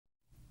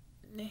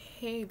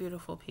Hey,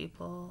 beautiful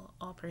people.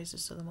 All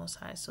praises to the Most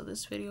High. So,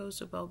 this video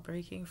is about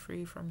breaking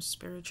free from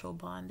spiritual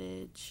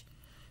bondage.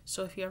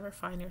 So, if you ever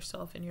find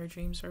yourself in your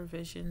dreams or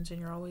visions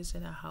and you're always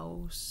in a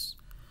house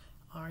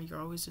or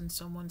you're always in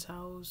someone's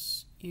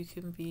house, you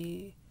can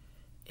be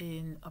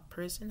in a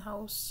prison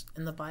house.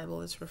 In the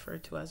Bible, it's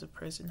referred to as a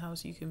prison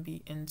house. You can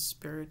be in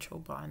spiritual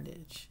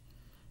bondage,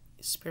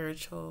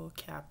 spiritual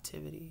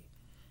captivity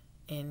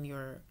in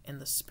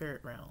the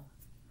spirit realm,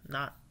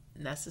 not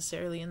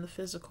necessarily in the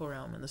physical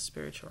realm, in the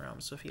spiritual realm.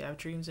 So if you have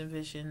dreams and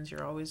visions,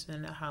 you're always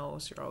in a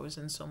house, you're always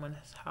in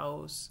someone's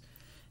house,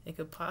 it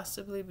could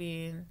possibly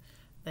mean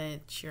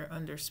that you're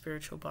under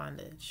spiritual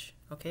bondage.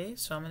 Okay,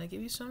 so I'm going to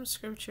give you some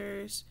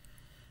scriptures,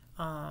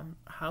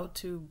 how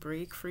to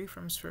break free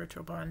from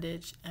spiritual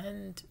bondage,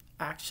 and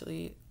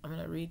actually I'm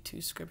going to read 2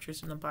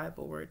 scriptures in the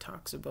Bible where it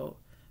talks about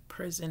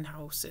prison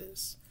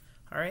houses.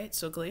 All right,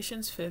 so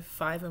Galatians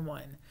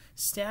 5:1.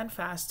 Stand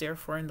fast,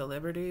 therefore, in the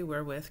liberty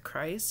wherewith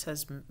Christ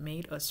has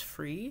made us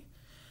free,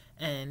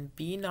 and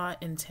be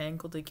not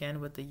entangled again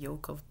with the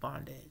yoke of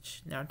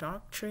bondage. Now,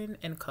 doctrine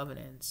and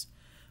covenants.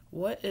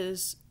 What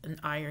is an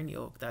iron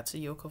yoke? That's a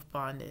yoke of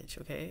bondage,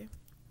 okay?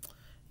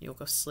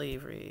 Yoke of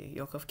slavery,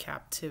 yoke of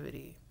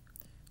captivity,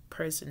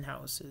 prison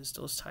houses,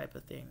 those type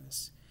of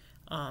things.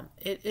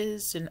 It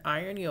is an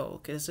iron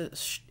yoke. It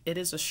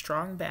is a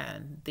strong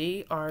band.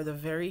 They are the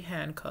very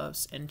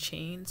handcuffs and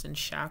chains and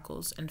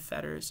shackles and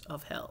fetters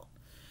of hell.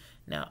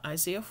 Now,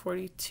 Isaiah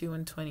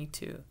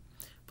 42:22.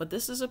 But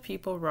this is a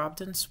people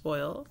robbed and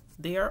spoiled.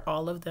 They are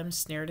all of them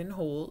snared in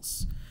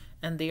holes,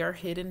 and they are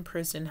hid in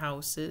prison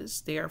houses.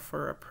 They are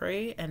for a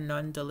prey and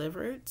none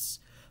delivers,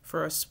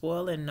 for a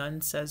spoil and none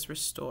says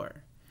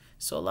restore.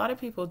 So a lot of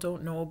people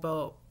don't know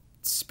about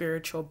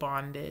spiritual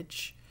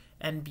bondage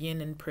and being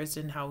in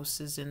prison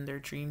houses in their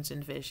dreams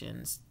and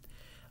visions.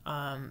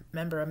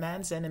 Remember, a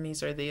man's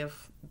enemies are they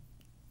of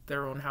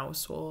their own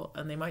household,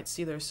 and they might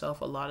see themselves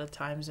a lot of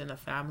times in a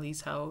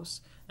family's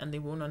house, and they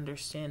won't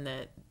understand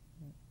that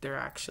they're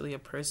actually a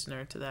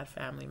prisoner to that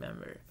family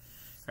member,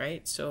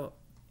 right? So,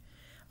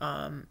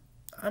 I'm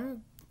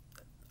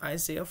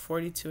Isaiah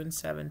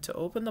 42:7, to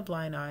open the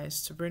blind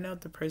eyes, to bring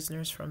out the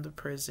prisoners from the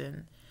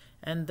prison,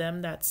 and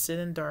them that sit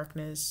in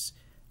darkness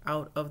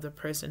out of the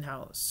prison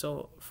house.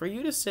 So for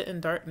you to sit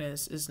in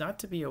darkness is not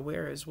to be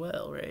aware as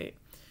well, right?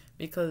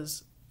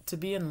 Because to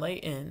be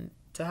enlightened,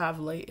 to have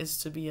light is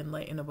to be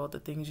enlightened about the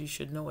things you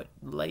should know. It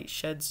light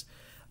shines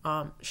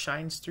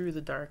through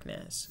the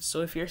darkness.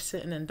 So if you're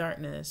sitting in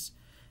darkness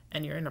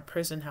and you're in a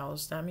prison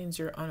house, that means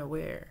you're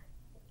unaware.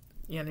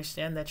 You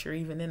understand that you're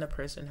even in a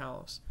prison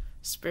house.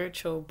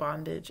 Spiritual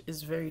bondage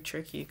is very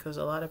tricky because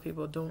a lot of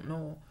people don't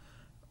know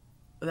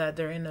that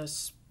they're in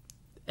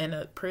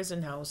a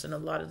prison house, and a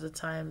lot of the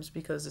times,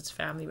 because it's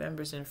family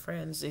members and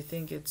friends, they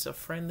think it's a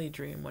friendly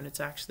dream when it's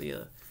actually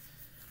a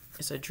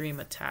dream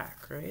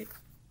attack, right?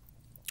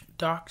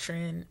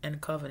 Doctrine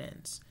and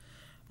covenants,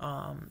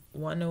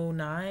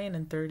 109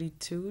 and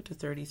 32 to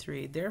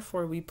 33.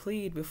 Therefore we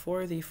plead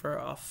before thee for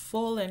a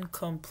full and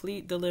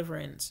complete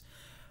deliverance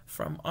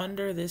from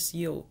under this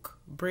yoke.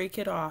 Break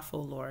it off, O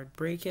Lord,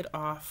 break it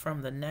off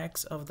from the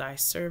necks of thy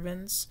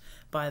servants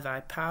by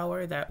thy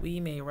power, that we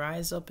may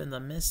rise up in the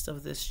midst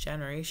of this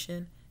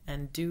generation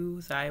and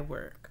do thy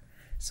work.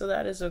 So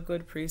that is a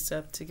good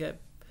precept to get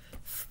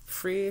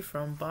free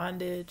from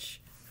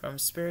bondage, from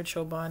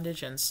spiritual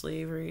bondage and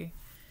slavery.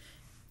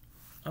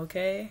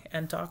 Okay,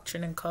 and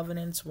Doctrine and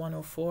Covenants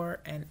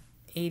 104 and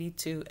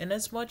 82.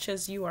 Inasmuch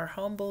as you are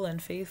humble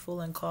and faithful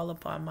and call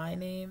upon my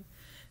name,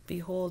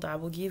 behold, I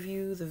will give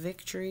you the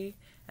victory,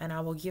 and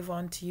I will give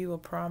unto you a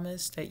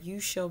promise that you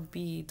shall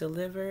be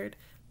delivered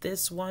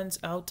this once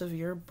out of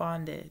your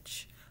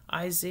bondage.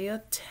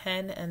 Isaiah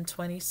 10 and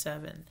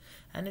 27.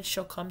 And it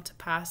shall come to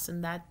pass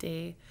in that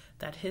day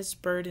that his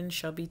burden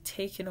shall be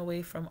taken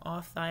away from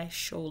off thy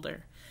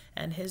shoulder,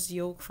 and his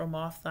yoke from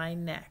off thy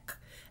neck,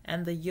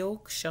 and the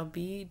yoke shall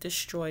be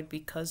destroyed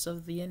because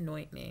of the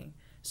anointing.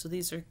 So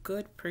these are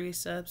good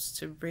precepts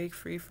to break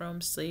free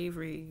from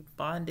slavery,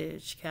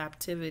 bondage,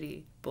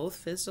 captivity, both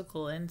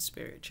physical and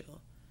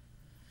spiritual.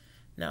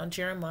 Now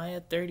Jeremiah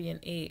 30 and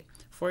 8.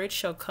 For it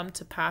shall come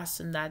to pass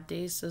in that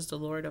day, says the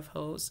Lord of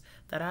hosts,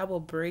 that I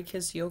will break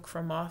his yoke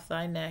from off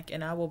thy neck,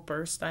 and I will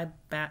burst thy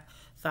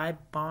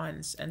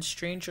bonds, and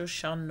strangers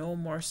shall no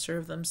more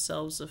serve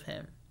themselves of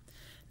him.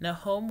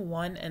 Nahum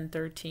 1 and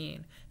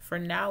 13. For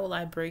now will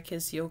I break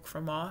his yoke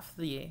from off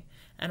thee,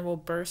 and will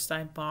burst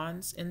thy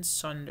bonds in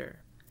sunder.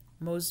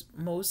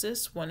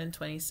 Moses 1 and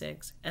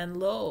 26. And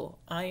lo,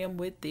 I am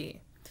with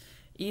thee,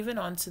 even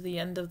unto the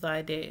end of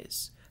thy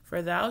days.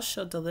 For thou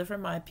shalt deliver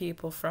my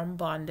people from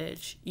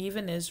bondage,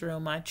 even Israel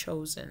my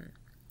chosen.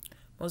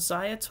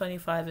 Mosiah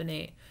 25 and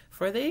 8.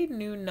 For they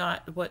knew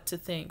not what to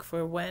think,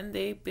 for when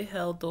they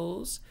beheld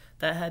those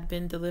that had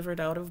been delivered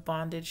out of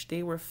bondage,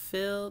 they were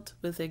filled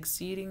with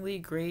exceedingly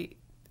great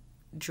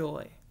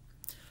joy.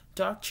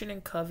 Doctrine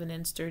and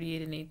Covenants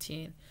 38 and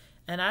 18.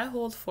 And I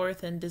hold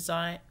forth and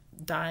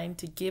dying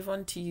to give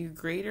unto you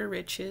greater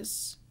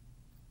riches,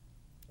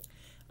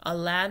 a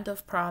land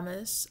of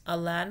promise, a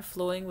land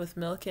flowing with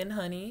milk and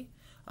honey,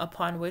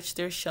 upon which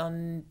there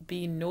shall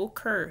be no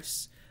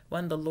curse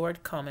when the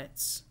Lord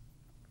cometh.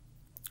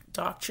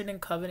 Doctrine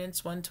and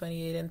Covenants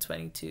 1:28 and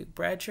 22.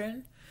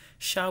 Brethren,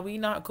 shall we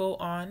not go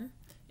on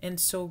in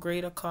so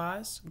great a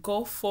cause?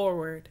 Go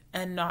forward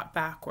and not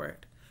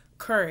backward.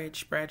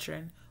 Courage,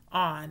 brethren,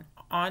 on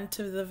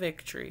to the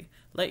victory.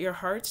 Let your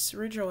hearts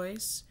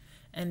rejoice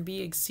and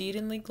be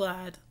exceedingly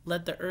glad.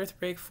 Let the earth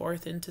break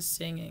forth into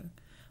singing.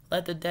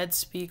 Let the dead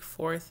speak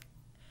forth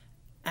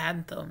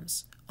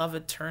anthems of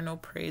eternal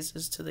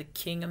praises to the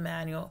King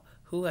Emmanuel,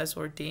 who has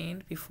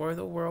ordained before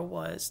the world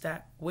was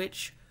that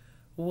which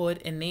would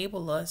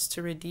enable us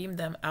to redeem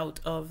them out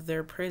of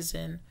their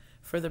prison,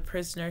 for the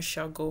prisoners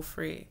shall go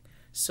free.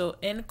 So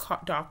in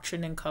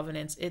Doctrine and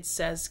Covenants, it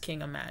says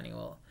King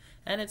Emmanuel.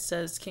 And it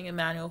says King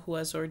Emmanuel, who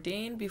has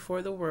ordained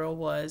before the world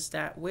was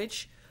that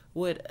which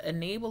would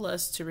enable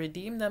us to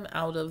redeem them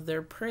out of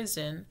their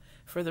prison,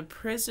 for the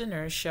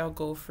prisoners shall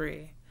go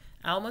free.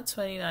 Alma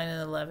 29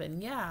 and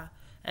 11. Yeah,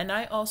 and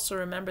I also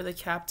remember the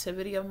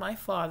captivity of my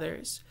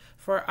fathers,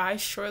 for I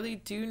surely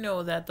do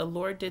know that the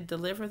Lord did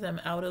deliver them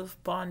out of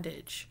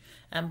bondage,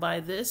 and by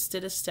this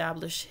did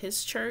establish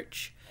his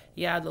church.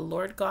 Yeah, the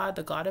Lord God,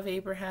 the God of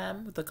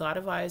Abraham, the God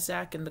of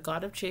Isaac, and the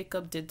God of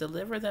Jacob did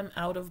deliver them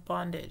out of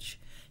bondage.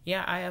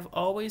 Yeah, I have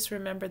always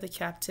remembered the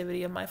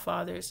captivity of my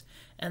fathers,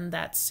 and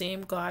that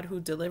same God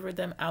who delivered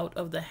them out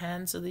of the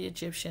hands of the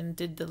Egyptian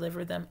did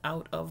deliver them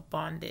out of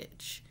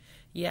bondage.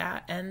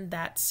 Yeah, and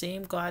that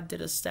same God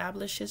did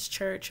establish his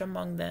church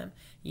among them.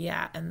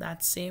 Yeah, and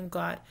that same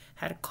God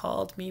had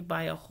called me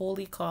by a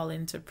holy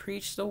calling to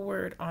preach the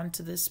word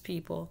unto this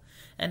people,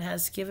 and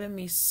has given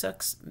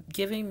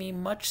me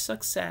much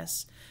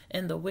success,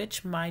 in the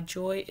which my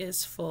joy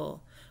is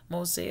full.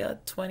 Mosiah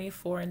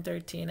 24 and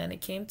 13. And it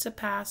came to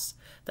pass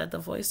that the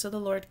voice of the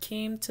Lord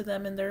came to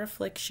them in their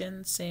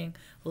affliction, saying,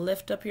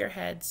 Lift up your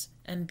heads,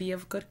 and be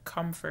of good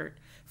comfort,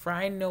 for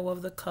I know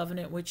of the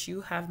covenant which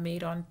you have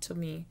made unto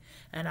me,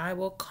 and I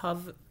will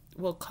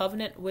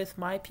covenant with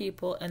my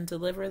people, and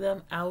deliver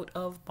them out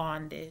of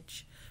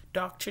bondage.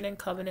 Doctrine and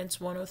Covenants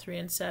 103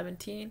 and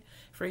 17.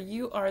 For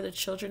you are the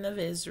children of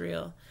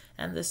Israel,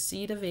 and the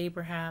seed of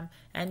Abraham,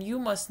 and you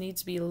must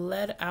needs be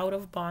led out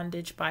of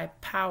bondage by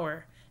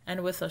power,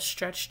 and with a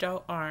stretched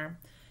out arm.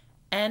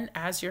 And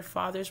as your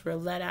fathers were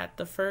led at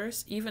the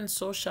first, even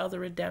so shall the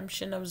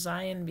redemption of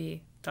Zion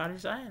be. Daughter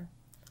Zion.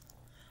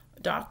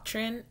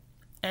 Doctrine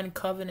and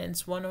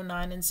Covenants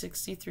 109 and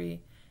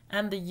 63.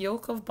 And the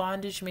yoke of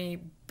bondage may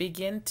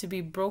begin to be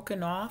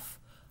broken off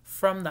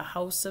from the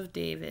house of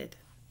David.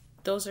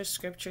 Those are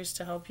scriptures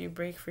to help you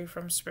break free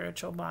from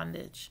spiritual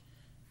bondage.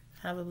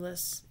 Have a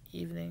blessed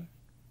evening.